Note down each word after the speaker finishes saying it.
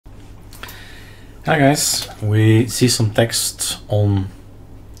Hi guys, we see some text on,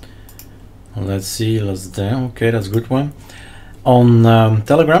 let's see, okay, that's a good one, on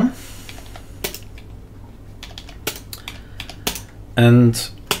Telegram. And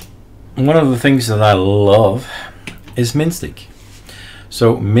one of the things that I love is Minstick.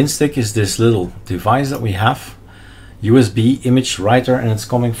 So Minstick is this little device that we have, USB image writer, and it's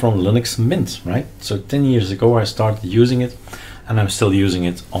coming from Linux Mint, right? So 10 years ago I started using it, and I'm still using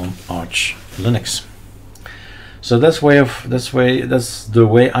it on Arch Linux. So that's the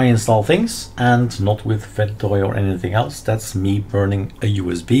way I install things, and not with FedToy or anything else. That's me burning a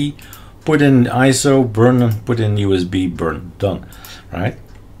USB, put in ISO, burn, put in USB, burn, done, right?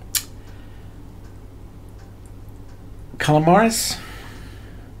 Calamares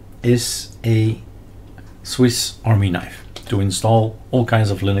is a Swiss Army knife to install all kinds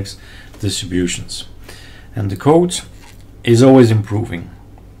of Linux distributions, and the code is always improving.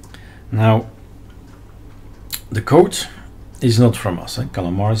 Now, the code is not from us.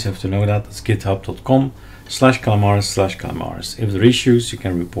 Calamares, you have to know that. It's github.com/calamares/calamares. If there are issues, you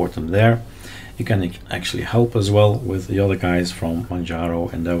can report them there. You can actually help as well with the other guys from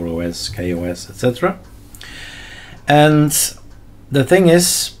Manjaro, EndeavourOS, KOS, etc. And the thing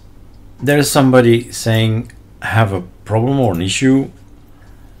is, there is somebody saying, have a problem or an issue,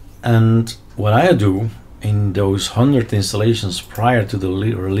 and what I do in those 100 installations prior to the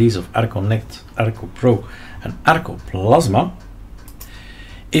release of ArcoLinux, Arco Pro, and Arco Plasma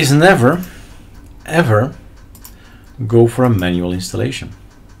is never ever go for a manual installation,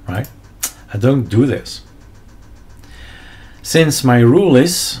 right? I don't do this. Since my rule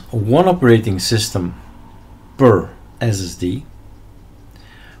is one operating system per SSD,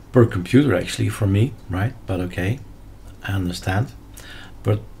 per computer actually for me, right? But okay, I understand.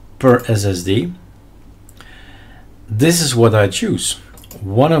 But per SSD, this is what I choose.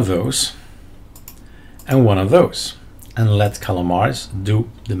 One of those and one of those, and let Calamares do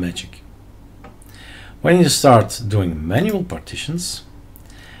the magic. When you start doing manual partitions,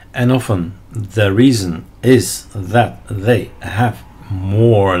 and often the reason is that they have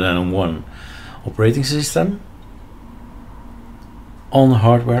more than one operating system on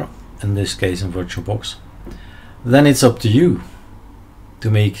hardware, in this case in VirtualBox, then it's up to you to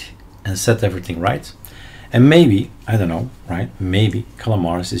make and set everything right. And maybe, I don't know, right? Maybe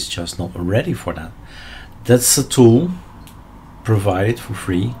Calamares is just not ready for that. That's a tool provided for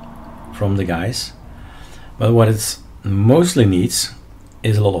free from the guys, but what it mostly needs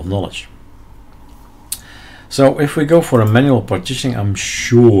is a lot of knowledge. So if we go for a manual partitioning, I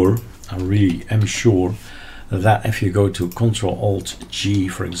really am sure that if you go to Ctrl-Alt-G,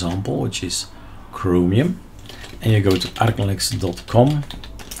 for example, which is Chromium, and you go to ArcoLinux.com,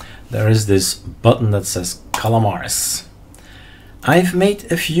 there is this button that says Calamares. I've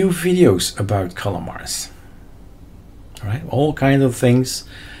made a few videos about Calamares, right? All kinds of things,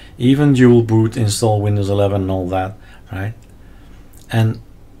 even dual boot, install Windows 11 and all that, right? And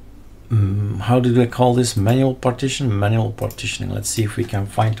how do they call this? Manual partition? Manual partitioning. Let's see if we can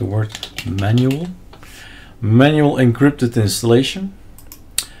find the word manual. Manual encrypted installation.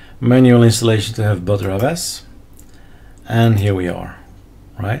 Manual installation to have ButterFS. And here we are,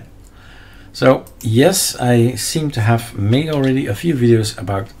 right? So yes, I seem to have made already a few videos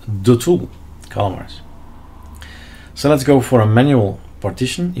about the tool, Calamares. So let's go for a manual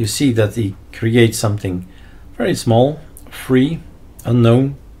partition. You see that he creates something very small, free,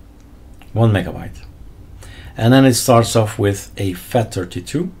 unknown, 1 megabyte. And then it starts off with a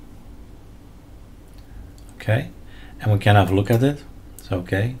FAT32. Okay, and we can have a look at it. So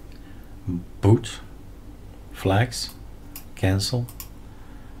okay, boot, flags, cancel,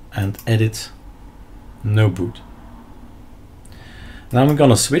 and edit, no boot. Now I'm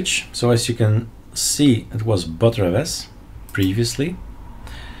gonna switch. So as you can see, it was ButterFS previously.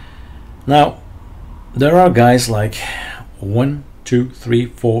 Now there are guys like 1, 2, 3,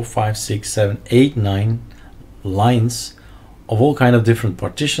 4, 5, 6, 7, 8, 9 lines of all kind of different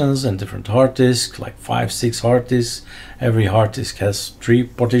partitions and different hard disks, like 5, 6 hard disks. Every hard disk has 3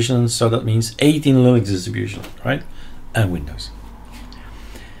 partitions, so that means 18 Linux distributions, right? And Windows.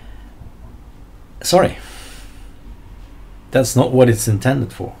 Sorry, that's not what it's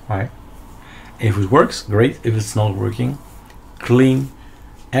intended for, right? If it works, great. If it's not working, clean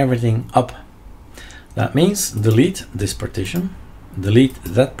everything up. That means delete this partition, delete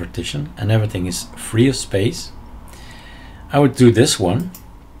that partition, and everything is free of space. I would do this one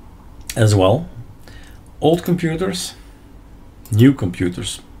as well. Old computers, new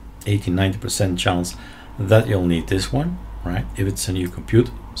computers, 80–90% chance that you'll need this one, right? If it's a new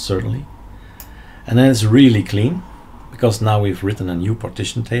computer, certainly. And then it's really clean, because now we've written a new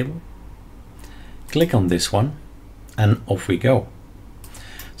partition table. click on this one, and off we go.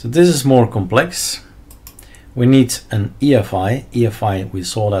 So this is more complex. We need an EFI. EFI, we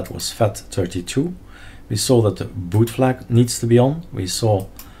saw that was FAT32. We saw that the boot flag needs to be on. We saw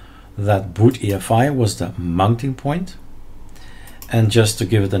that boot EFI was the mounting point. And just to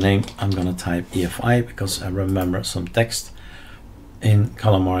give it a name, I'm going to type EFI because I remember some text in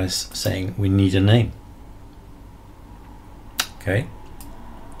Calamares saying we need a name. Okay.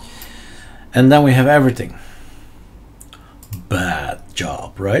 And then we have everything. Bad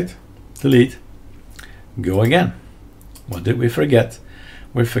job, right? Delete. Go again. What did we forget?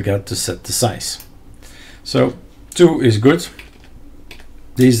 We forgot to set the size. So 2 is good.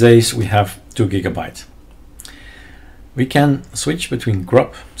 These days we have 2 GB. We can switch between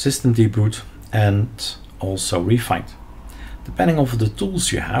grub, system deboot, and also refind. Depending on the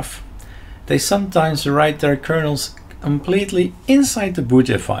tools you have, they sometimes write their kernels completely inside the boot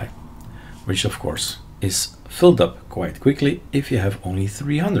EFI, which of course is filled up quite quickly if you have only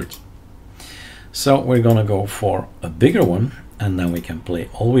 300. So we're gonna go for a bigger one, and then we can play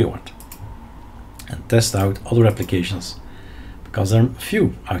all we want and test out other applications because there are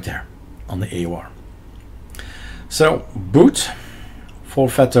few out there on the AUR. So boot for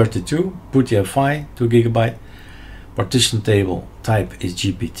FAT32, boot EFI 2 GB, partition table type is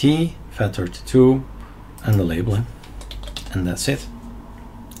GPT, FAT32, and the label, and that's it.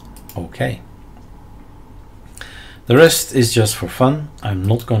 Okay. The rest is just for fun. I'm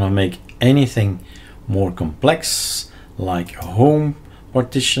not gonna make anything more complex like a home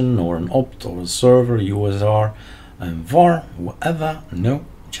partition or an opt or a server, USR, and var, whatever. No,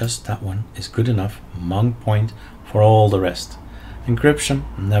 just that one is good enough. Mount point for all the rest. Encryption,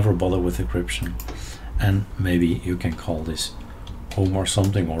 never bother with encryption. And maybe you can call this home or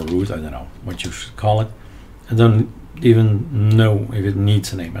something, or root, I don't know what you should call it. I don't even know if it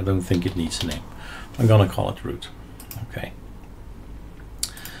needs a name. I don't think it needs a name. I'm gonna call it root. Okay.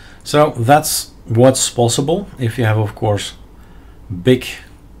 So that's what's possible if you have, of course, big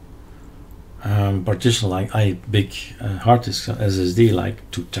partition like big hard disk SSD like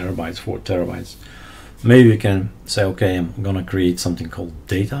 2 terabytes, 4 terabytes. Maybe you can say, okay, I'm gonna create something called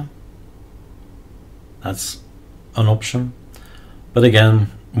data. That's an option, but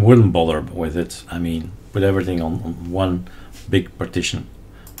again, wouldn't bother with it. I mean, put everything on one big partition,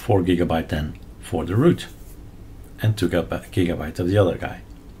 4 GB then for the root, and 2 GB of the other guy.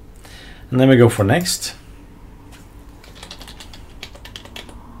 And then we go for next.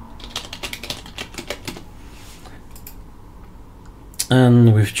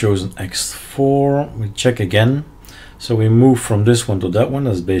 And we've chosen X4. We check again. So we move from this one to that one.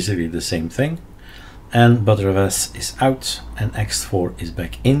 That's basically the same thing. And ButterFS is out and X4 is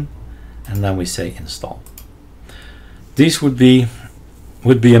back in. And then we say install. These would be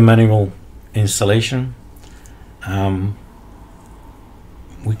a manual installation.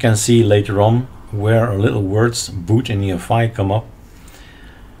 We can see later on where our little words boot and EFI come up,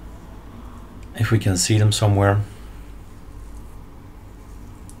 if we can see them somewhere.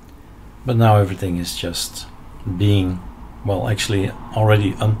 But now everything is just being, well, actually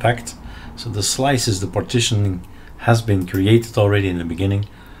already unpacked. So the slices, the partitioning has been created already in the beginning.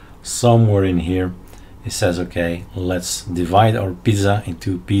 Somewhere in here it says, okay, let's divide our pizza in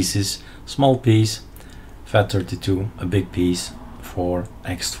 2 pieces, small piece, FAT32, a big piece for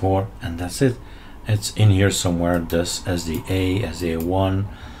X4, and that's it. It's in here somewhere, this SDA, SDA1,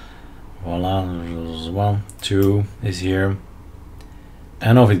 voila, 1, 2 is here,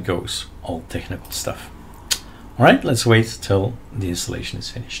 and off it goes, all technical stuff. All right, let's wait till the installation is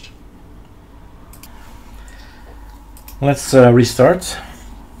finished. Let's restart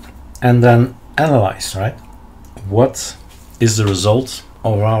and then analyze, right? What is the result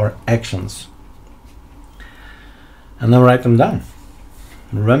of our actions? And then write them down.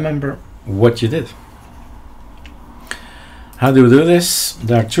 Remember what you did. How do we do this?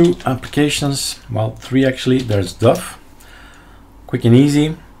 There are 2 applications, well, 3 actually. There's Duff, quick and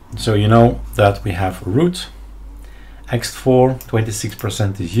easy. So you know that we have root, X4,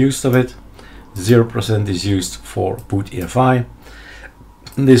 26% is used of it, 0% is used for boot EFI.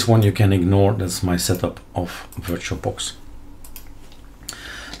 This one you can ignore, that's my setup of VirtualBox.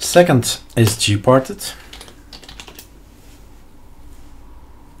 Second is gparted.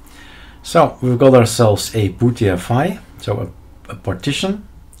 So we've got ourselves a boot EFI, so a partition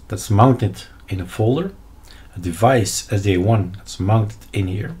that's mounted in a folder, a device SDA1 that's mounted in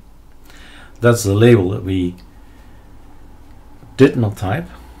here. That's the label that we did not type.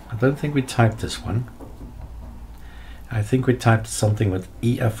 I don't think we typed this one. I think we typed something with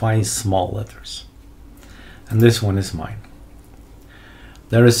EFI small letters. And this one is mine.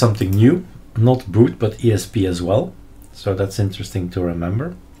 There is something new not boot but ESP as well, so that's interesting to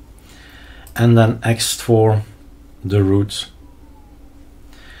remember. And then X for the root.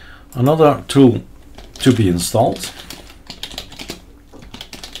 Another tool to be installed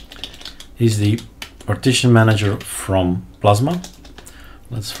is the partition manager from Plasma.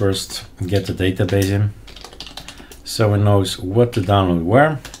 Let's first get the database in so it knows what to download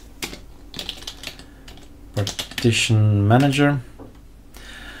where. Partition manager.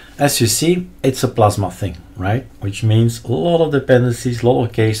 As you see, it's a Plasma thing, right? Which means a lot of dependencies, a lot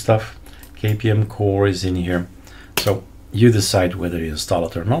of case stuff. KPM core is in here. So you decide whether you install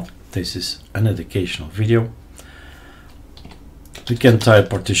it or not. This is an educational video. You can type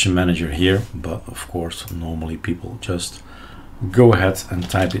partition manager here, but of course, normally people just go ahead and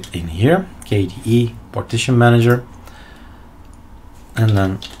type it in here. KDE partition manager. And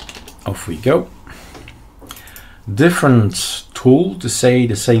then off we go. Different tool to say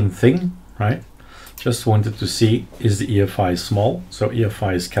the same thing, right? Just wanted to see, is the EFI small? So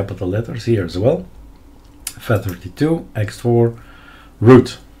EFI is capital letters here as well. FAT32, X4,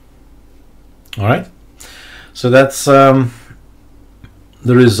 root. All right. So that's the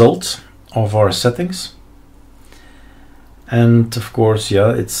result of our settings. And of course,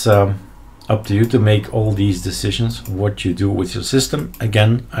 yeah, it's up to you to make all these decisions, what you do with your system.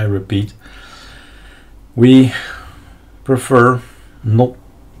 Again, I repeat, we prefer not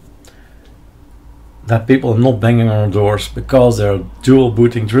that people are not banging on our doors because they're dual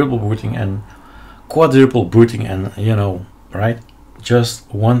booting, triple booting and quadruple booting, and you know, right?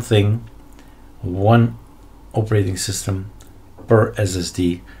 Just one thing, one operating system per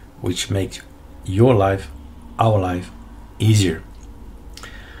SSD, which makes your life, our life easier.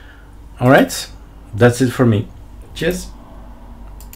 All right, that's it for me. Cheers.